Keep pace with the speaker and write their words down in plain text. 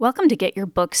Welcome to Get Your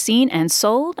Book Seen and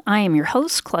Sold. I am your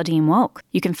host, Claudine Wolk.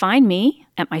 You can find me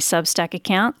at my Substack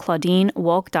account,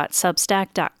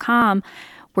 claudinewolk.substack.com.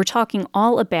 We're talking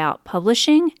all about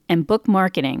publishing and book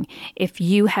marketing. If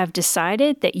you have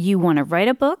decided that you want to write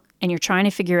a book and you're trying to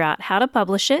figure out how to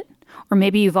publish it, or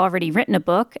maybe you've already written a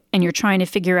book and you're trying to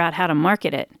figure out how to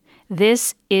market it,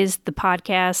 this is the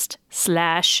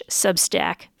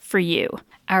podcast/Substack for you.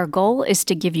 Our goal is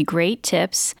to give you great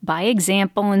tips, by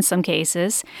example in some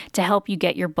cases, to help you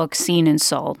get your book seen and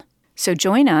sold. So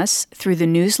join us through the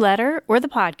newsletter or the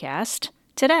podcast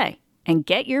today and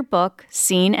get your book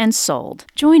seen and sold.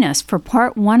 Join us for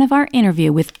part 1 of our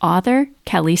interview with author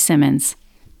Kelly Simmons.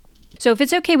 So if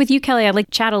it's okay with you, Kelly, I'd like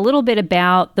to chat a little bit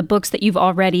about the books that you've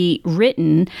already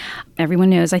written. Everyone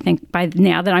knows, I think, by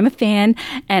now that I'm a fan,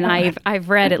 and I've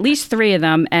read at least 3 of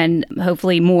them, and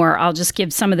hopefully more. I'll just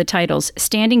give some of the titles.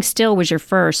 Standing Still was your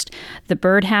first. The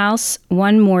Birdhouse,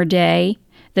 One More Day,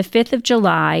 The 5th of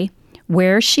July,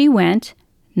 Where She Went,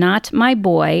 Not My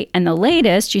Boy, and the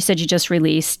latest, you said you just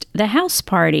released, The House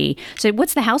Party. So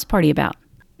what's The House Party about?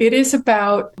 It is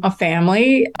about a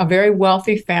family, a very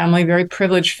wealthy family, very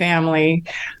privileged family,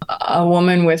 a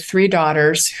woman with 3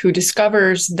 daughters who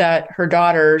discovers that her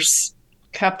daughters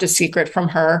kept a secret from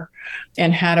her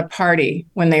and had a party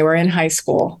when they were in high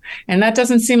school. And that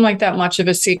doesn't seem like that much of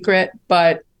a secret,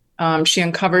 but she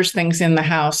uncovers things in the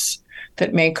house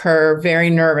that make her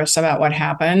very nervous about what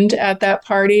happened at that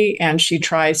party. And she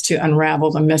tries to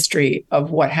unravel the mystery of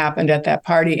what happened at that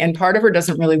party. And part of her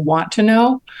doesn't really want to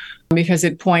know, because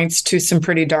it points to some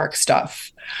pretty dark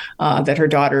stuff that her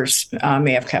daughters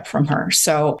may have kept from her.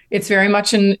 So it's very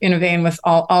much in a vein with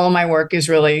all of my work is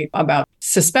really about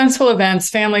suspenseful events,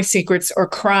 family secrets, or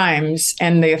crimes,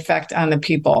 and the effect on the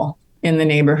people in the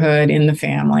neighborhood, in the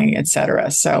family, et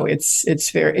cetera. So it's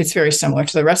very similar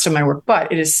to the rest of my work, but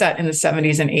it is set in the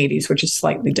 70s and 80s, which is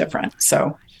slightly different.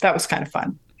 So that was kind of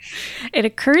fun. It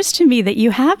occurs to me that you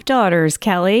have daughters,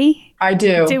 Kelly. I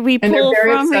do. Did we pull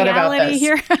from reality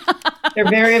here? They're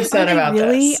very upset about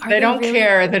really? this. They don't really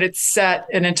care that it's set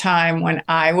in a time when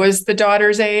I was the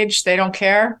daughter's age. They don't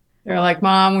care. They're like,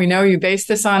 Mom, we know you based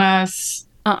this on us.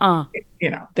 You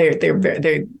know,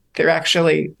 they're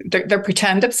actually they're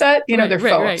pretend upset. You know, they're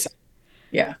faux upset.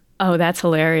 Yeah. Oh, that's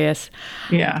hilarious.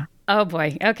 Yeah. Oh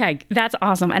boy. Okay. That's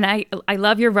awesome. And I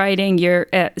love your writing. Your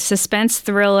suspense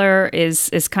thriller is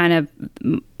kind of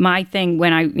my thing.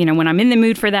 When I'm in the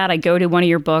mood for that, I go to one of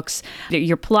your books.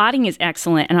 Your plotting is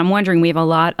excellent. And I'm wondering, we have a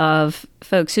lot of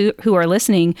folks who are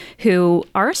listening who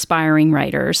are aspiring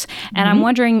writers. And I'm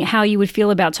wondering how you would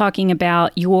feel about talking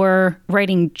about your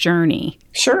writing journey.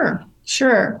 Sure.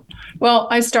 Well,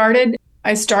 I started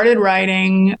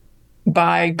writing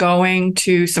by going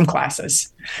to some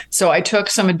classes. So I took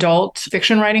some adult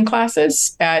fiction writing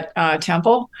classes at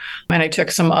Temple, and I took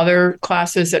some other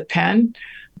classes at Penn.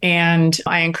 And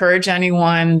I encourage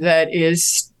anyone that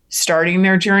is starting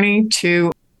their journey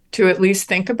to at least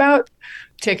think about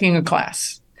taking a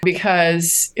class,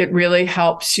 because it really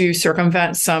helps you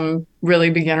circumvent some really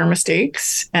beginner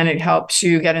mistakes, and it helps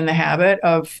you get in the habit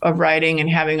of writing and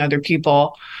having other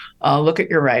people look at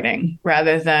your writing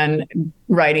rather than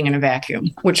writing in a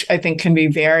vacuum, which I think can be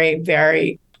very,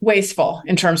 very wasteful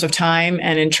in terms of time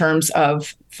and in terms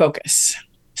of focus.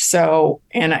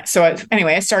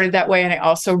 Anyway, I started that way, and I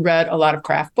also read a lot of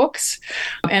craft books,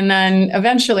 and then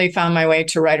eventually found my way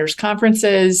to writers'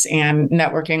 conferences and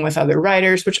networking with other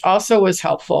writers, which also was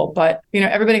helpful. But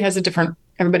everybody has a different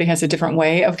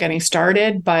way of getting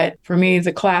started. But for me,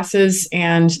 the classes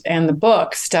and the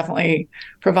books definitely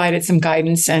provided some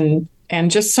guidance and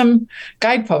just some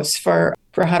guideposts for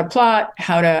how to plot,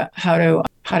 how to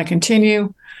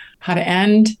continue, how to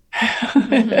end.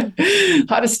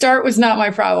 How to start was not my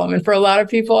problem. And for a lot of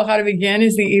people, how to begin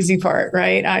is the easy part,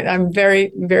 right? I'm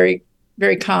very, very,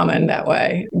 very common that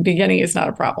way. Beginning is not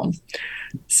a problem.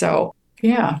 So,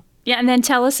 yeah. Yeah, and then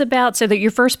tell us about, so that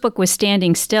your first book was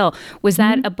Standing Still. Was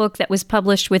that a book that was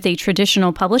published with a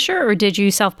traditional publisher, or did you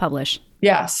self-publish?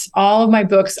 Yes, all of my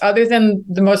books, other than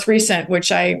the most recent, which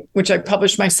I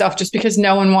published myself just because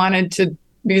no one wanted to,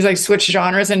 because I switched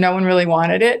genres and no one really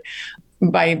wanted it.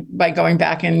 By going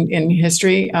back in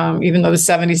history, even though the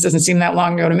 70s doesn't seem that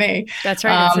long ago to me. That's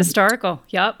right. It's historical.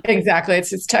 Yep. Exactly.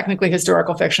 It's technically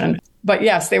historical fiction. But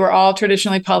yes, they were all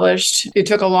traditionally published. It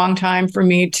took a long time for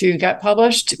me to get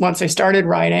published. Once I started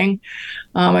writing,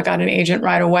 I got an agent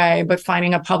right away, but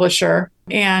finding a publisher.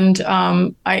 And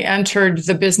I entered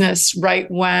the business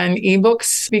right when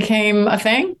ebooks became a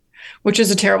thing, which is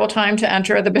a terrible time to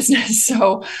enter the business.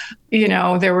 So,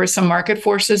 there were some market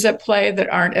forces at play that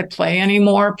aren't at play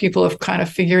anymore. People have kind of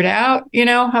figured out,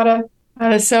 how to how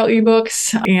to sell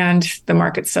ebooks, and the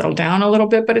market settled down a little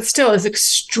bit, but it still is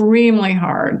extremely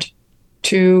hard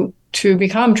to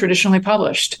become traditionally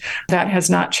published. That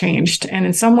has not changed. And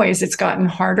in some ways, it's gotten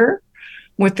harder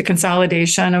with the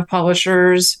consolidation of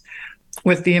publishers,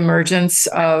 with the emergence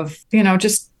of,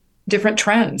 just different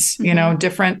trends,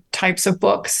 different types of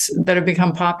books that have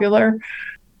become popular.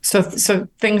 So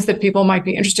things that people might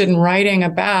be interested in writing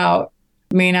about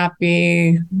may not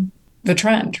be the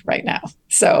trend right now.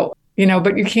 So,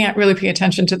 but you can't really pay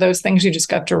attention to those things. You just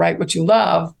got to write what you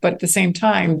love. But at the same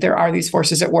time, there are these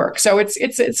forces at work. So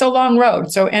it's a long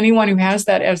road. So anyone who has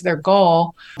that as their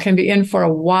goal can be in for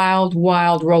a wild,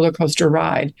 wild roller coaster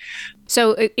ride.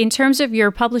 So in terms of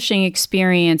your publishing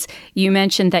experience, you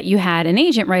mentioned that you had an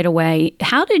agent right away.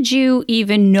 How did you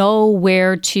even know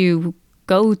where to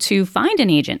go to find an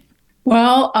agent?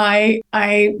 Well, I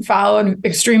followed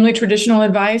extremely traditional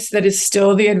advice that is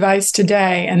still the advice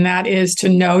today, and that is to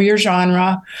know your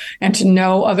genre and to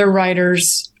know other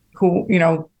writers who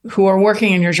are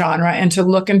working in your genre, and to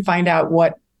look and find out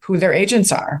who their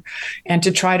agents are, and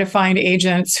to try to find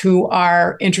agents who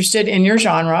are interested in your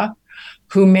genre,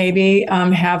 who maybe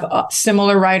have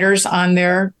similar writers on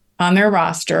their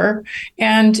roster,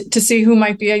 and to see who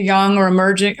might be a young or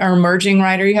emerging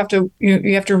writer. You have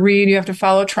to read, you have to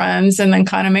follow trends, and then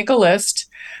kind of make a list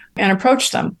and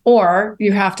approach them. Or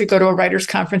you have to go to a writers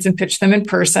conference and pitch them in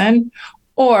person,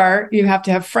 or you have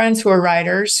to have friends who are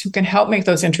writers who can help make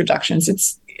those introductions.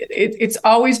 It's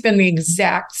always been the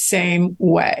exact same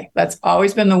way. That's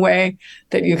always been the way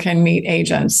that you can meet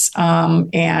agents.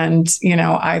 And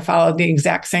I followed the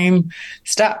exact same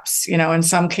steps. In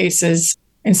some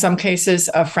cases,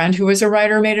 a friend who was a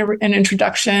writer made an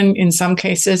introduction. In some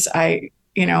cases, I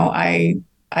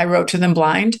wrote to them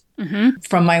blind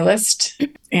from my list.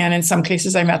 And in some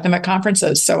cases, I met them at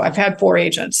conferences. So I've had 4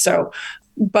 agents.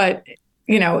 But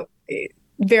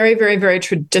very, very, very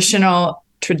traditional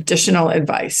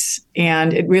advice.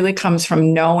 And it really comes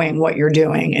from knowing what you're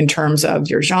doing in terms of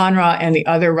your genre and the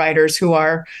other writers who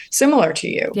are similar to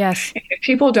you. Yes. If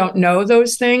people don't know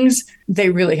those things, they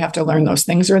really have to learn those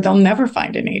things, or they'll never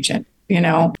find an agent.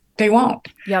 They won't.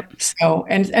 Yep. So,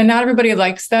 and not everybody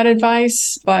likes that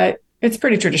advice, but it's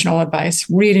pretty traditional advice.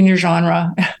 Read in your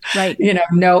genre. Right.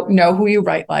 Know who you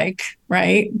write like,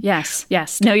 right? Yes.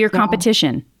 Know your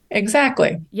competition.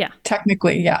 Exactly. Yeah.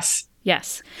 Technically, yes.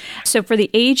 Yes. So for the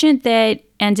agent that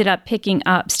ended up picking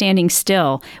up Standing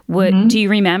Still, do you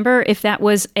remember if that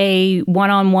was a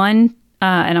one-on-one,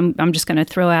 and I'm just going to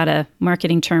throw out a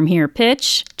marketing term here,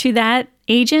 pitch to that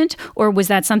agent, or was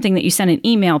that something that you sent an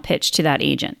email pitch to that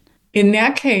agent? In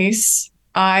that case,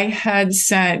 I had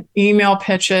sent email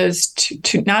pitches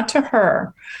to not to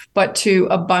her, but to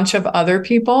a bunch of other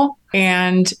people,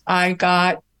 and I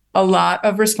got a lot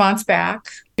of response back,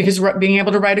 because being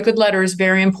able to write a good letter is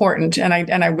very important. And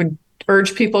I would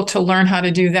urge people to learn how to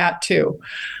do that too.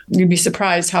 You'd be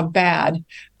surprised how bad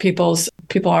people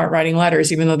aren't writing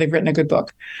letters, even though they've written a good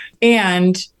book.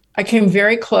 And I came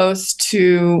very close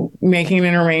to making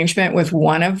an arrangement with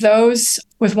one of those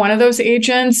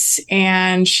agents,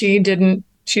 and she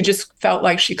just felt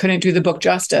like she couldn't do the book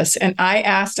justice. And I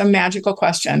asked a magical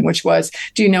question, which was,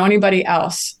 do you know anybody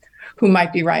else who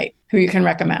might be right, who you can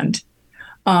recommend?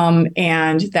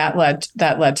 And that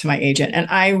led to my agent. And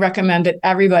I recommend that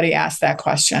everybody ask that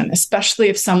question, especially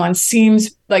if someone seems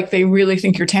like they really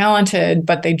think you're talented,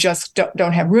 but they just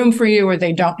don't have room for you, or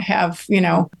they don't have,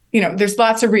 there's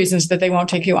lots of reasons that they won't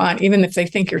take you on, even if they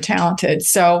think you're talented.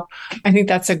 So I think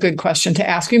that's a good question to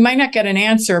ask. You might not get an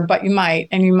answer, but you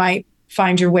might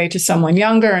find your way to someone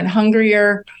younger and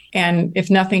hungrier. And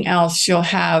if nothing else, you'll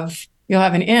have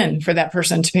an in for that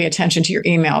person to pay attention to your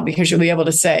email, because you'll be able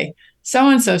to say,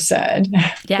 so-and-so said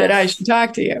that I should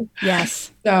talk to you.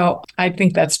 Yes. So I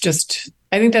think that's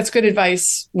good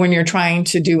advice when you're trying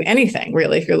to do anything,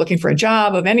 really. If you're looking for a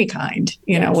job of any kind,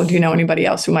 well, do you know anybody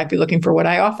else who might be looking for what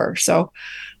I offer? So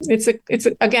it's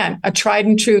again, a tried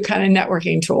and true kind of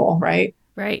networking tool, right?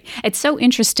 Right. It's so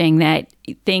interesting that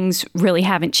things really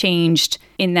haven't changed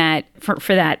in that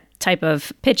for that type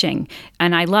of pitching.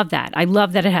 And I love that. I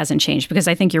love that it hasn't changed, because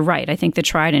I think you're right. I think the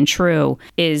tried and true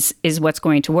is what's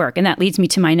going to work. And that leads me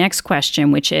to my next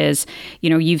question, which is,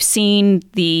 you've seen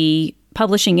the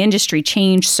publishing industry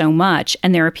change so much,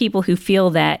 and there are people who feel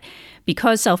that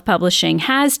because self-publishing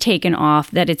has taken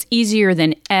off, that it's easier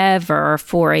than ever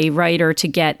for a writer to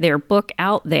get their book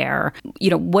out there.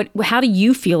 How do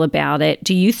you feel about it?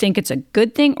 Do you think it's a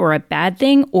good thing or a bad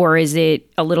thing, or is it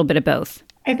a little bit of both?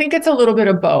 I think it's a little bit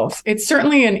of both. It's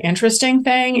certainly an interesting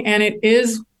thing, and it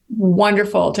is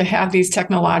wonderful to have these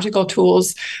technological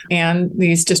tools and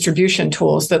these distribution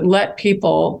tools that let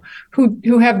people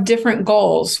who have different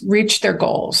goals reach their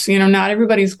goals. Not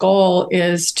everybody's goal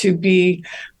is to be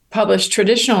published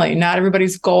traditionally. Not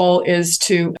everybody's goal is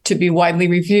to be widely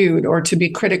reviewed or to be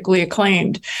critically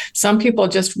acclaimed. Some people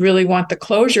just really want the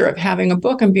closure of having a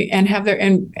book and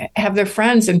have their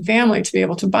friends and family to be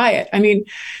able to buy it.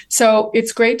 So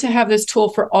it's great to have this tool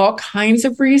for all kinds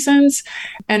of reasons.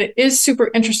 And it is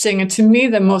super interesting. And to me,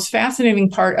 the most fascinating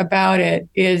part about it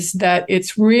is that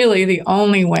it's really the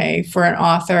only way for an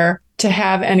author to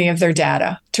have any of their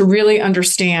data, to really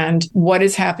understand what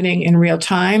is happening in real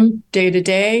time, day to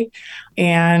day,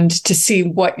 and to see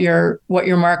what your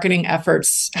marketing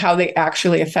efforts, how they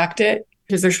actually affect it,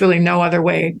 because there's really no other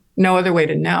way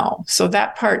to know. So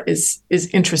that part is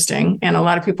interesting, and a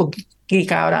lot of people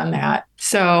geek out on that.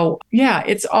 So yeah,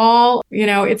 it's all,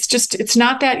 it's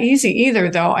not that easy either,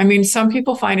 though. Some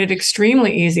people find it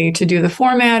extremely easy to do the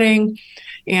formatting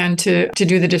and to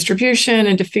do the distribution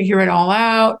and to figure it all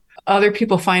out. Other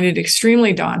people find it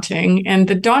extremely daunting. And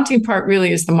the daunting part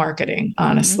really is the marketing,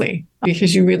 honestly,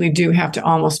 because you really do have to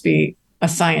almost be a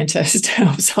scientist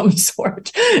of some sort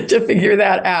to figure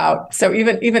that out. So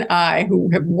even I, who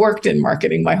have worked in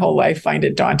marketing my whole life, find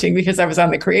it daunting because I was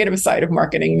on the creative side of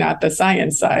marketing, not the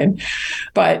science side.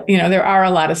 But, there are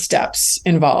a lot of steps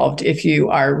involved if you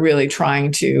are really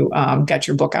trying to get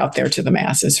your book out there to the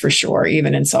masses, for sure,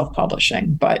 even in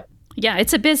self-publishing. But yeah,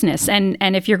 it's a business. And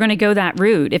if you're going to go that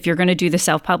route, if you're going to do the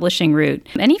self-publishing route,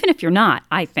 and even if you're not,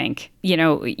 I think,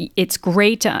 it's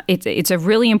great. It's a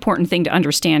really important thing to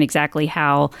understand exactly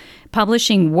how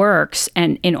publishing works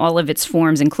and in all of its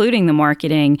forms, including the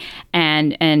marketing,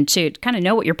 and to kind of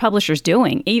know what your publisher's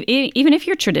doing, even if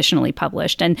you're traditionally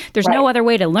published. And there's no other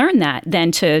way to learn that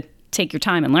than to take your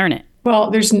time and learn it. Well,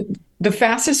 there's the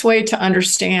fastest way to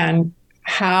understand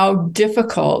how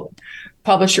difficult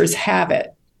publishers have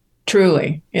it,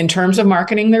 truly, in terms of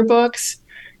marketing their books,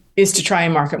 is to try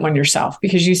and market one yourself,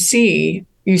 because you see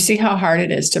how hard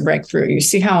it is to break through. You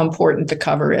see how important the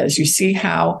cover is. You see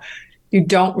how you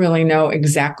don't really know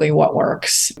exactly what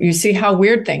works. You see how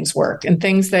weird things work, and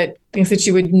things that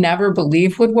you would never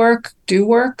believe would work do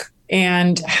work,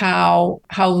 and how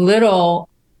little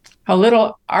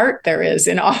art there is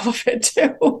in all of it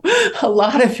too. A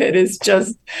lot of it is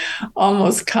just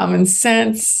almost common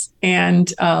sense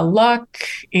and luck,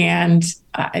 and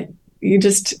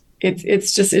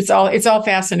it's all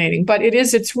fascinating. But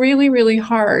it's really, really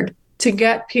hard to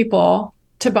get people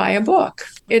to buy a book.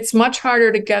 It's much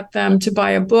harder to get them to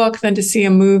buy a book than to see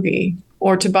a movie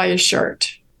or to buy a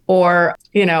shirt or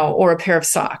a pair of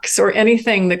socks or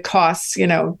anything that costs,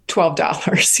 $12.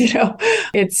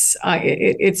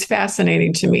 It's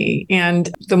fascinating to me. And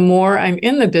the more I'm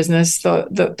in the business,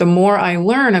 the more I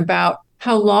learn about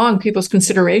how long people's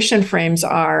consideration frames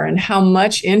are and how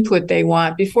much input they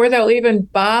want before they'll even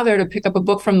bother to pick up a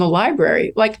book from the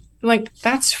library. Like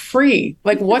that's free.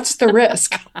 Like, what's the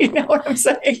risk? You know what I'm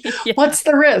saying? Yeah. What's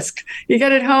the risk? You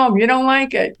get it home. You don't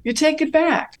like it. You take it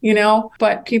back,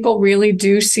 but people really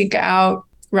do seek out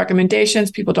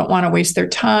recommendations. People don't want to waste their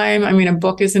time. A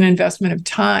book is an investment of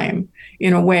time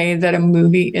in a way that a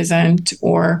movie isn't,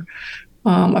 or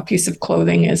a piece of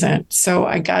clothing isn't. So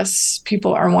I guess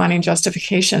people are wanting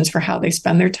justifications for how they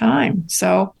spend their time.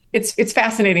 So it's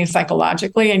fascinating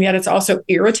psychologically, and yet it's also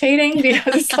irritating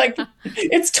because it's like,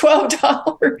 it's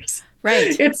 $12.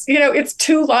 Right. It's, it's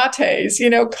 2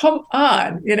 lattes, come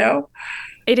on,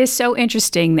 It is so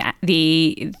interesting that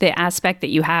the aspect that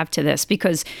you have to this,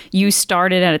 because you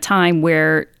started at a time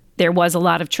where there was a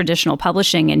lot of traditional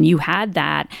publishing and you had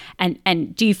that.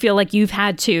 And do you feel like you've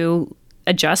had to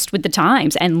adjust with the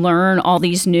times and learn all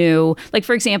these new, like,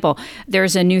 for example,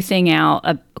 there's a new thing out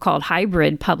called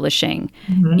hybrid publishing,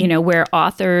 where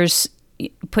authors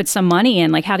put some money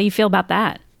in. Like, how do you feel about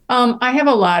that? I have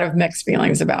a lot of mixed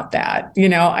feelings about that.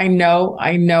 I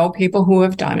know people who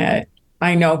have done it.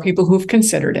 I know people who've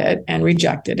considered it and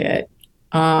rejected it.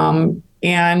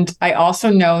 And I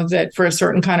also know that for a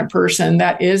certain kind of person,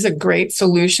 that is a great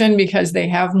solution because they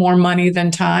have more money than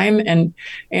time and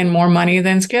more money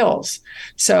than skills.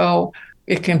 So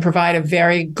it can provide a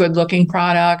very good looking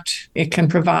product. It can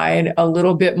provide a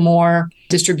little bit more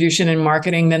distribution and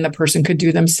marketing than the person could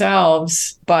do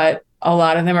themselves. But a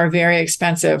lot of them are very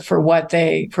expensive for what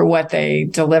they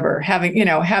deliver.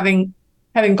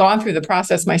 Having gone through the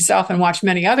process myself and watched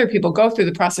many other people go through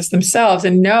the process themselves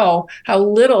and know how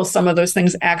little some of those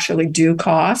things actually do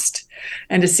cost,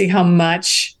 and to see how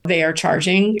much they are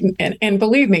charging. And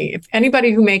believe me, if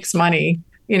anybody who makes money,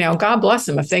 God bless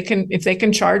them. If they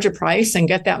can charge a price and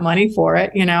get that money for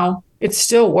it, it's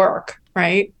still work,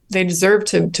 right? they deserve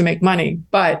to make money.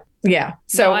 But yeah,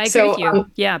 No, I agree with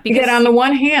you. Because yet on the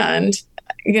one hand,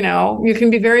 you can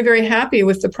be very, very happy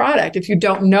with the product if you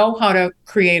don't know how to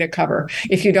create a cover,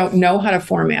 if you don't know how to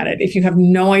format it, if you have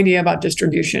no idea about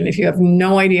distribution, if you have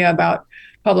no idea about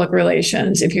public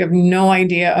relations, if you have no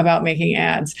idea about making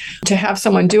ads. To have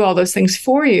someone do all those things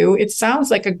for you, it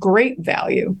sounds like a great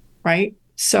value, right?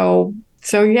 So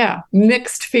yeah,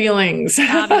 mixed feelings.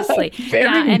 obviously,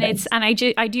 yeah, and Mixed. I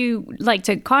do like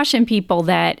to caution people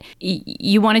that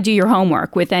you want to do your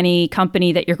homework with any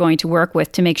company that you're going to work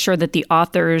with to make sure that the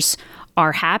authors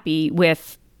are happy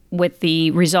with the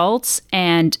results.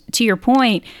 And to your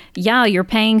point, yeah, you're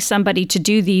paying somebody to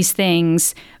do these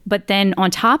things, but then on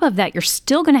top of that, you're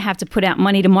still going to have to put out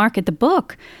money to market the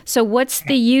book. So what's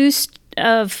the use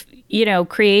of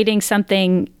creating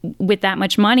something with that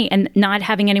much money and not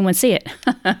having anyone see it?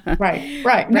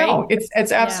 Right. No,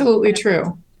 it's absolutely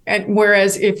true. And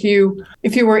whereas if you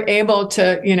were able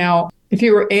to,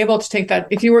 take that,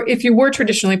 if you were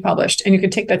traditionally published and you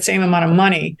could take that same amount of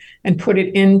money and put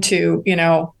it into,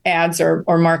 ads or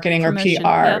marketing Promotion,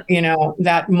 or PR,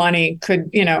 that money could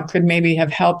maybe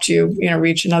have helped you,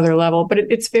 reach another level. But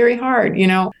it's very hard,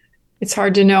 It's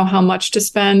hard to know how much to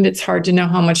spend. It's hard to know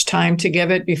how much time to give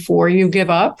it before you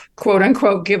give up, quote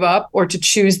unquote, give up, or to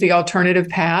choose the alternative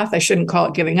path. I shouldn't call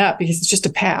it giving up because it's just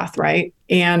a path, right?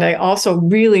 And I also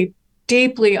really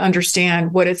deeply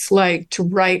understand what it's like to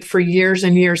write for years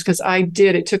and years, because I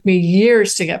did. It took me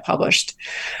years to get published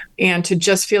and to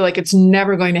just feel like it's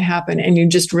never going to happen and you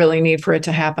just really need for it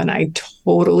to happen. I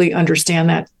totally understand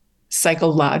that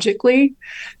psychologically.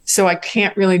 So I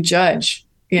can't really judge,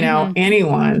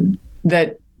 anyone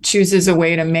that chooses a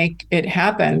way to make it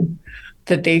happen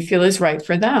that they feel is right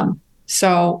for them.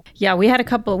 So yeah, we had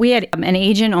an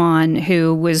agent on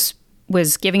who was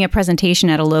giving a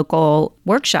presentation at a local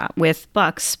workshop with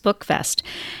Bucks Book Fest.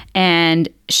 And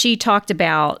she talked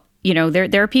about,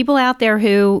 there are people out there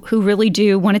who really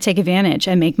do want to take advantage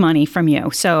and make money from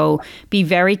you. So be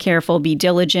very careful, be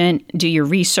diligent, do your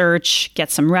research,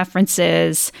 get some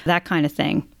references, that kind of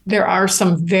thing. There are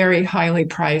some very highly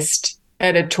priced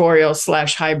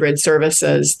editorial/hybrid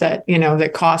services that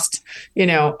cost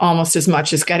almost as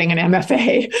much as getting an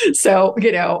MFA. So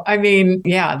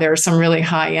there are some really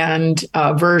high end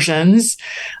versions,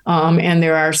 and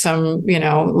there are some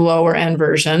lower end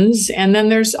versions, and then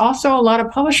there's also a lot of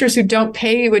publishers who don't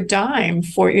pay you a dime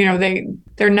for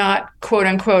they're not quote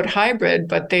unquote hybrid,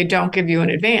 but they don't give you an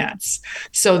advance,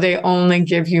 so they only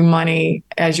give you money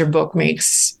as your book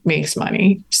makes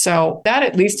money. So that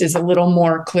at least is a little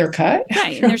more clear cut.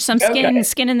 Right. And there's some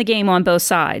skin in the game on both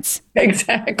sides.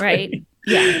 Exactly. Right.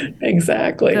 Yeah.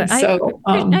 Exactly. Good. So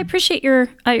I appreciate your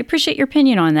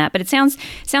opinion on that, but it sounds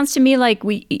to me like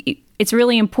it's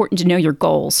really important to know your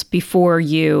goals before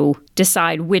you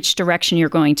decide which direction you're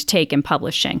going to take in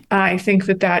publishing. I think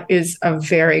that is a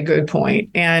very good point.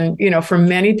 And, for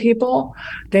many people,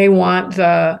 they want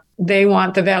the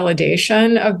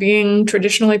validation of being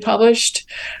traditionally published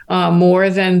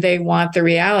more than they want the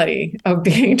reality of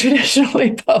being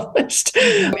traditionally published.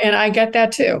 And I get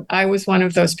that too. I was one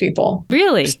of those people.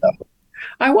 Really? So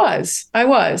I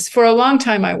was for a long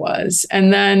time. I was.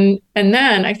 And then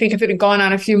I think if it had gone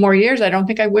on a few more years, I don't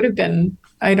think I would have been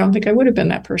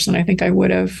that person. I think I would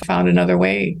have found another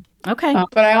way. Okay.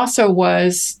 But I also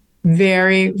was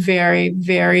very, very,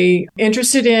 very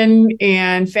interested in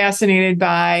and fascinated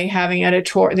by having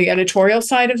the editorial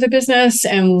side of the business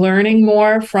and learning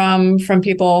more from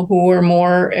people who were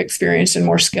more experienced and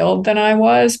more skilled than I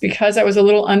was, because I was a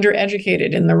little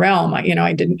undereducated in the realm.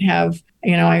 I didn't have,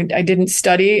 I didn't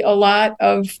study a lot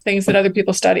of things that other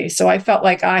people study. So I felt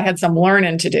like I had some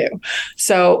learning to do.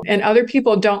 So, and other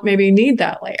people don't maybe need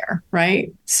that layer,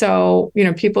 right? So,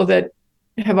 people that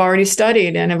have already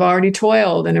studied and have already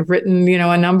toiled and have written,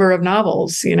 a number of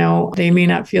novels, they may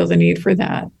not feel the need for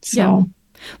that. So. Yeah.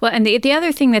 Well, and the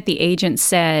other thing that the agent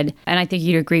said, and I think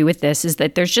you'd agree with this, is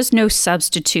that there's just no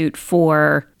substitute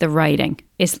for the writing.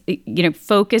 It's,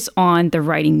 focus on the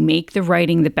writing, make the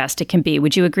writing the best it can be.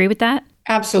 Would you agree with that?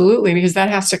 Absolutely, because that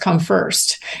has to come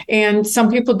first. And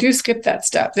some people do skip that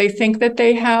step. They think that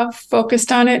they have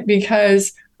focused on it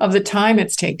because of the time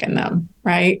it's taken them,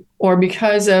 right? Or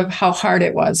because of how hard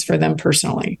it was for them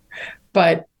personally.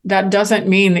 But that doesn't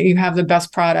mean that you have the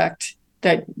best product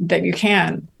that you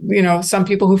can. Some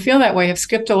people who feel that way have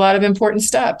skipped a lot of important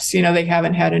steps. They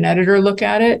haven't had an editor look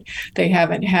at it. They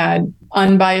haven't had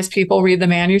unbiased people read the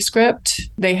manuscript.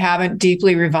 They haven't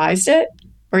deeply revised it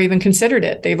or even considered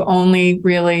it. They've only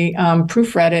really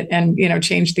proofread it and,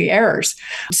 changed the errors.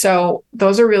 So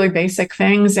those are really basic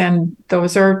things. And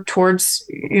those are towards,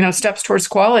 steps towards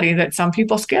quality that some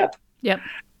people skip. Yep.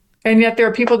 And yet there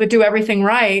are people that do everything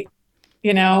right,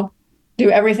 you know, do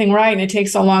everything right, and it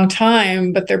takes a long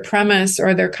time, but their premise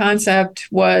or their concept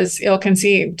was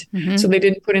ill-conceived. So they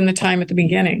didn't put in the time at the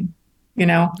beginning,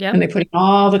 Yep. and they put in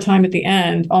all the time at the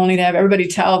end, only to have everybody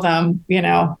tell them,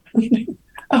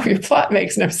 oh, your plot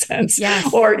makes no sense.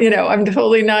 Yes. Or, I'm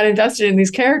totally not invested in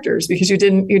these characters because you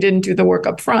didn't do the work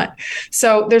up front.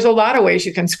 So there's a lot of ways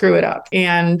you can screw it up.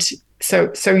 And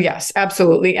so yes,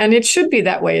 absolutely. And it should be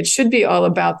that way. It should be all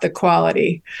about the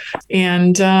quality.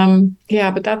 And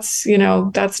but that's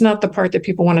not the part that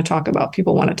people want to talk about.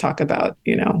 People want to talk about,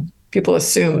 people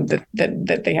assume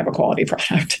that they have a quality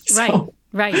product. So,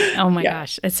 Right. Oh my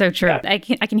gosh. It's so true. Yeah. I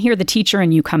can hear the teacher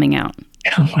in you coming out.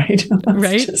 Right.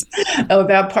 Right.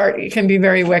 That part can be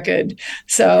very wicked.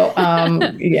 So,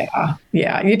 yeah.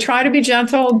 You try to be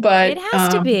gentle, but It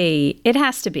has to be. It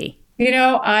has to be.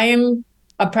 I'm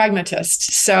a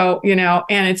pragmatist. So,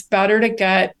 and it's better to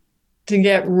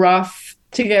get rough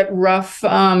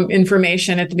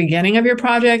information at the beginning of your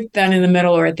project than in the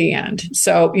middle or at the end.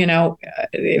 So,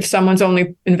 if someone's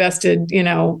only invested,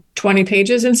 20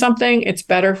 pages in something, it's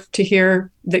better to hear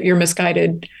that you're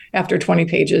misguided after 20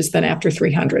 pages than after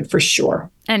 300, for sure.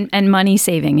 And money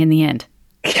saving in the end.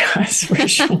 Yes, for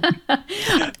sure.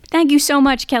 Thank you so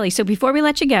much, Kelly. So before we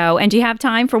let you go, and do you have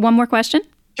time for one more question?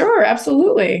 Sure,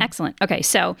 absolutely. Excellent. Okay,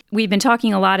 so we've been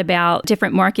talking a lot about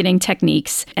different marketing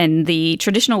techniques and the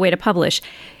traditional way to publish.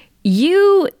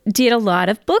 You did a lot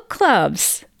of book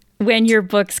clubs when your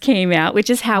books came out, which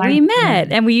is how we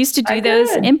met. And we used to do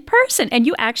those in person. And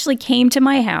you actually came to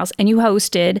my house and you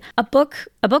hosted a book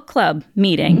club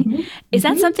meeting. Is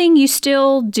that something you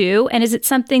still do? And is it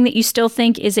something that you still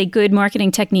think is a good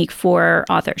marketing technique for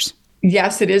authors?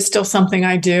 Yes, it is still something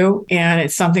I do, and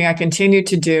it's something I continue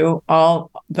to do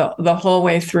all the whole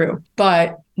way through.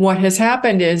 But what has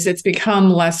happened is it's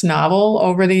become less novel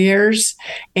over the years,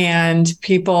 and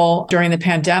people during the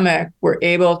pandemic were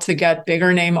able to get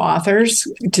bigger name authors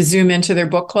to zoom into their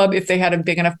book club if they had a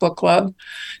big enough book club.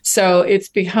 So it's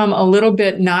become a little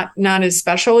bit not as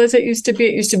special as it used to be.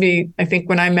 It used to be, I think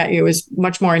when I met you, it was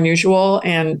much more unusual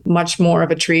and much more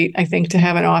of a treat, I think, to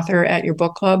have an author at your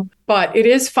book club. But it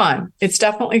is fun. It's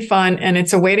definitely fun. And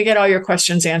it's a way to get all your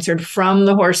questions answered from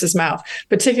the horse's mouth,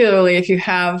 particularly if you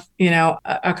have,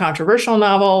 a controversial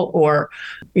novel or,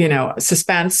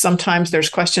 suspense. Sometimes there's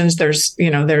questions, there's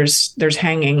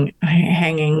hanging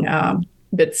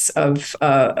bits of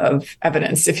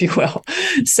evidence, if you will.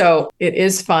 So it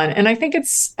is fun. And I think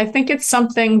it's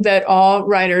something that all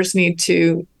writers need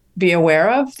to be aware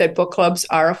of, that book clubs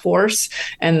are a force,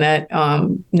 and that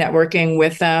networking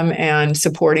with them and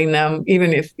supporting them,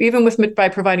 by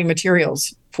providing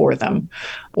materials for them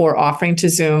or offering to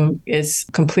Zoom, is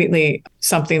completely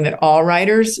something that all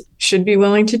writers should be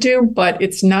willing to do. But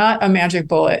it's not a magic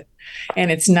bullet,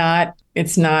 and it's not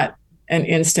an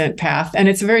instant path, and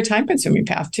it's a very time-consuming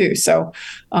path too. So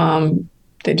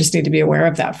they just need to be aware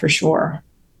of that for sure.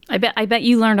 I bet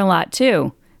you learned a lot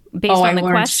too, based on the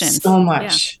questions. So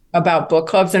much about book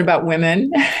clubs and about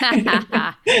women.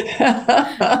 I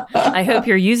hope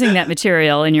you're using that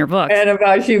material in your book. And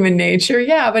about human nature.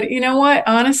 Yeah. But you know what?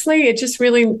 Honestly, it just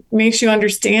really makes you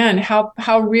understand how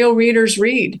real readers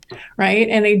read, right?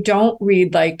 And they don't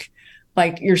read like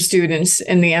your students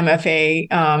in the MFA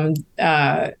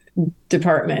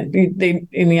department, in the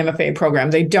MFA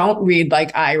program. They don't read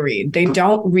like I read. They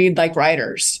don't read like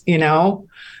writers,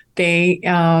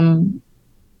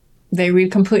 They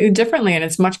read completely differently, and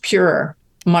it's much purer,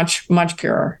 much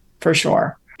purer, for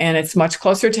sure. And it's much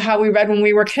closer to how we read when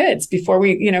we were kids, before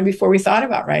we thought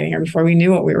about writing or before we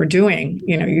knew what we were doing.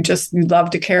 You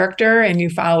loved a character and you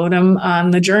followed them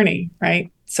on the journey,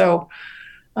 right? So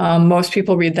most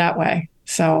people read that way.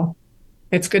 So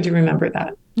it's good to remember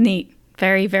that. Neat.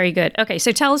 Very, very good. Okay,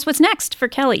 so tell us what's next for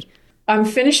Kelly. I'm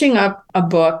finishing up a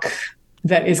book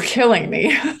that is killing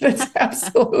me. That's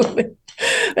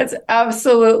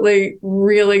absolutely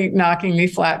really knocking me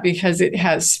flat, because it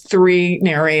has 3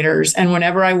 narrators. And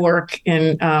whenever I work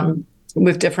in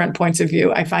with different points of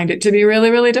view, I find it to be really,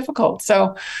 really difficult.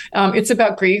 So it's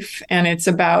about grief, and it's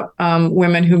about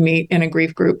women who meet in a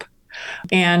grief group.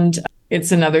 And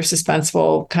it's another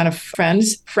suspenseful kind of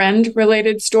friend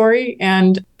related story.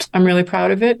 And I'm really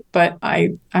proud of it, but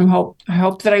I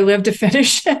hope that I live to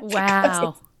finish it.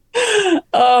 Wow.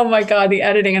 Oh my God, the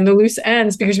editing and the loose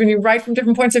ends, because when you write from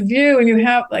different points of view and you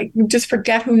have you just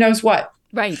forget who knows what.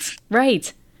 Right.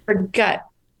 Forget.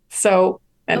 So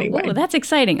anyway. Oh, that's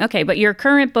exciting. Okay, but your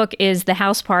current book is The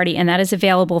House Party, and that is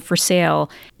available for sale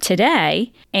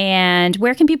today. And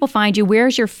where can people find you?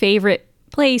 Where's your favorite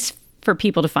place for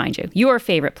people to find you? Your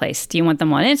favorite place? Do you want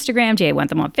them on Instagram? Do you want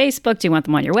them on Facebook? Do you want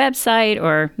them on your website,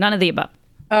 or none of the above?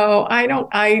 Oh, I don't.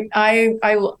 I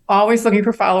always looking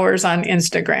for followers on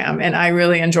Instagram, and I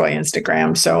really enjoy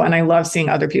Instagram. So, and I love seeing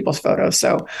other people's photos.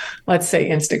 So, let's say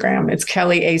Instagram. It's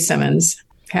Kelly A. Simmons.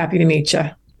 Happy to meet you.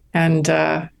 And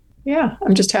yeah,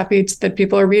 I'm just happy that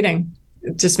people are reading.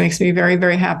 It just makes me very,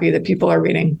 very happy that people are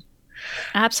reading.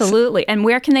 Absolutely. And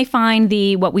where can they find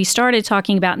what we started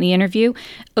talking about in the interview?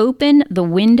 Open the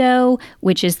Window,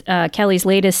 which is Kelly's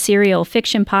latest serial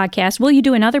fiction podcast. Will you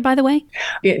do another, by the way?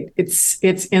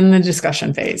 It's in the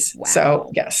discussion phase. Wow. So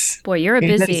yes. Boy, you're a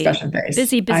busy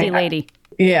lady.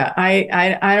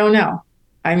 I don't know.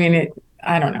 I mean,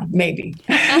 I don't know. Maybe.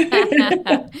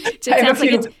 It sounds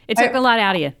like it took a lot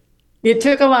out of you. It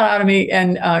took a lot out of me.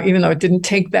 And even though it didn't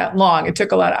take that long, it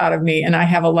took a lot out of me. And I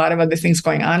have a lot of other things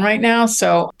going on right now.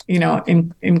 So,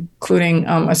 including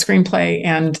a screenplay,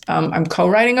 and I'm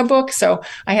co-writing a book. So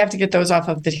I have to get those off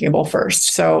of the table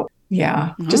first. So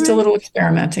yeah, just a little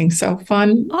experimenting. So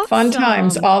fun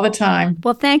times all the time.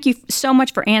 Well, thank you so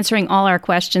much for answering all our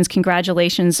questions.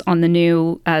 Congratulations on the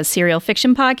new serial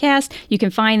fiction podcast. You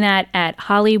can find that at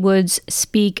Hollywood's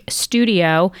Speak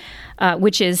Studio,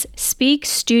 which is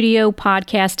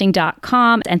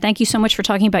speakstudiopodcasting.com. And thank you so much for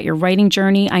talking about your writing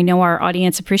journey. I know our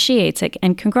audience appreciates it.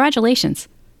 And congratulations.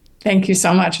 Thank you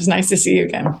so much. It's nice to see you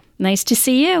again. Nice to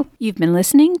see you. You've been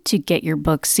listening to Get Your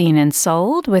Book Seen and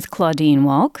Sold with Claudine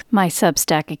Wolk. My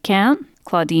Substack account,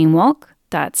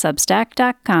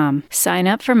 claudinewolk.substack.com. Sign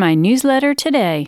up for my newsletter today.